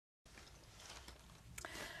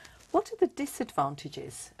What are the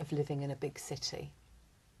disadvantages of living in a big city?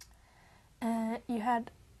 You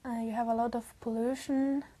have a lot of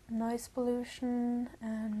pollution, noise pollution,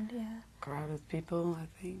 and Crowded people, I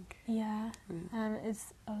think. yeah, and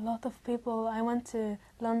it's a lot of people. I went to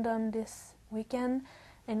London this weekend,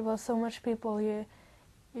 and it was so much people. You're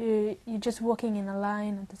just walking in a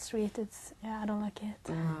line on the street. I don't like it.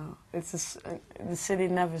 No, the city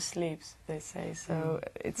never sleeps, they say, so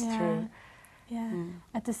it's true. Yeah.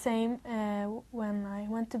 At the same, when I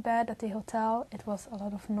went to bed at the hotel, it was a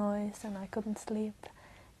lot of noise and I couldn't sleep.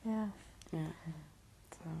 Yeah.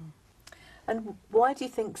 So. And why do you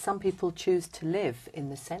think some people choose to live in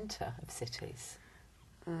the centre of cities?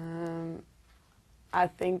 I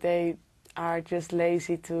think they are just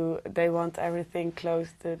lazy they want everything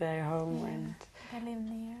close to their home. And they live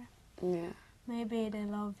near. Yeah. Maybe they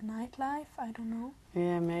love nightlife, I don't know.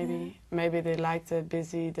 Yeah, maybe. Yeah. Maybe they like the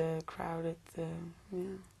busy, the crowded,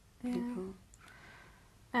 people.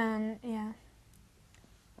 And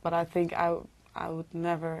But I think I would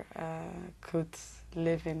never could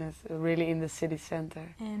live really in the city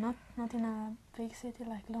center. Not in a big city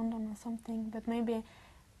like London or something, but maybe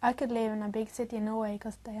I could live in a big city in Norway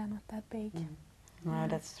because they are not that big. No,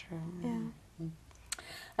 that's true. Yeah.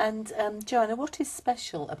 And Joanna, what is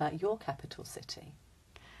special about your capital city?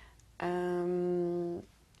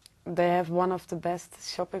 They have one of the best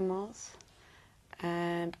shopping malls,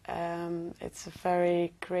 and it's a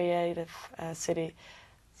very creative city.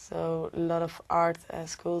 So a lot of art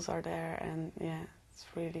schools are there, and it's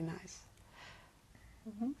really nice.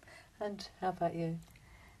 And how about you?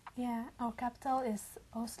 Yeah, our capital is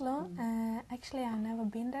Oslo. Actually, I've never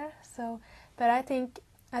been there, but I think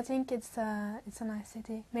it's a nice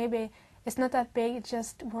city. Maybe it's not that big. It's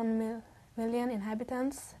just 1 million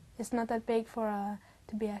inhabitants. It's not that big to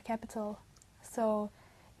be a capital. So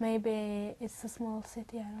maybe it's a small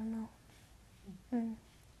city. I don't know.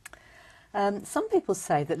 Some people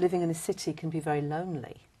say that living in a city can be very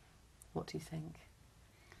lonely. What do you think?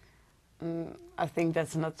 I think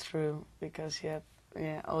that's not true, because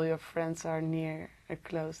all your friends are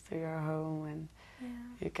close to your home, and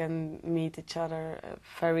you can meet each other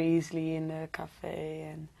very easily in a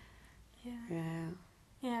cafe. And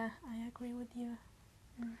I agree with you.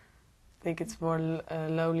 I think it's more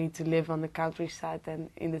lonely to live on the countryside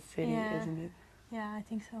than in the city, isn't it? Yeah, I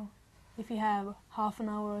think so. If you have half an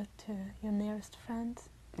hour to your nearest friend.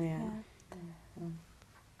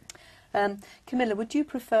 Camilla, would you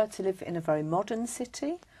prefer to live in a very modern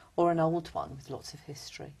city or an old one with lots of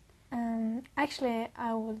history? Actually,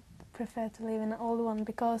 I would prefer to live in an old one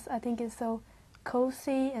because I think it's so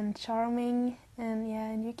cozy and charming,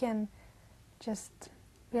 and you can just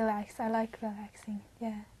relax. I like relaxing.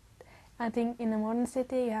 Yeah, I think in a modern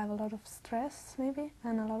city you have a lot of stress maybe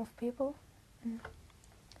and a lot of people. And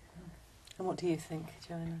what do you think,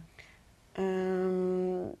 Joanna?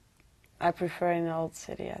 I prefer an old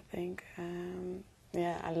city, I think.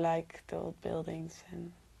 I like the old buildings,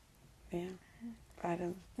 and I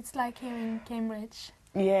don't. It's like here in Cambridge.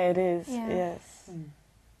 Yeah, it is. Yeah. Yes,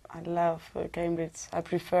 I love Cambridge. I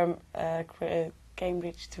prefer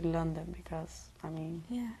Cambridge to London because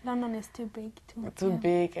London is too big. Too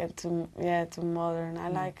big and too modern. I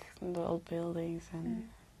like the old buildings and.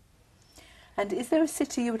 And is there a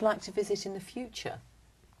city you would like to visit in the future?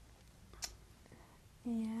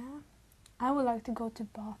 Yeah, I would like to go to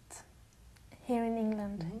Bath here in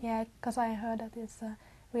England. Yeah, because I heard that it's a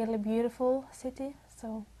really beautiful city,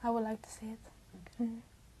 so I would like to see it. Okay.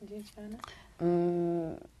 And you, Joanna?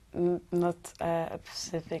 Not a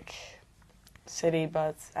specific city,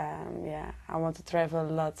 but I want to travel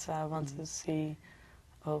a lot, so I want to see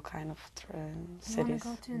all kind of cities. You want to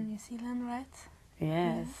go to New Zealand, right?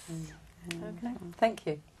 Yes. Okay, thank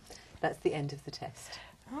you. That's the end of the test.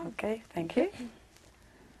 Okay, thank you.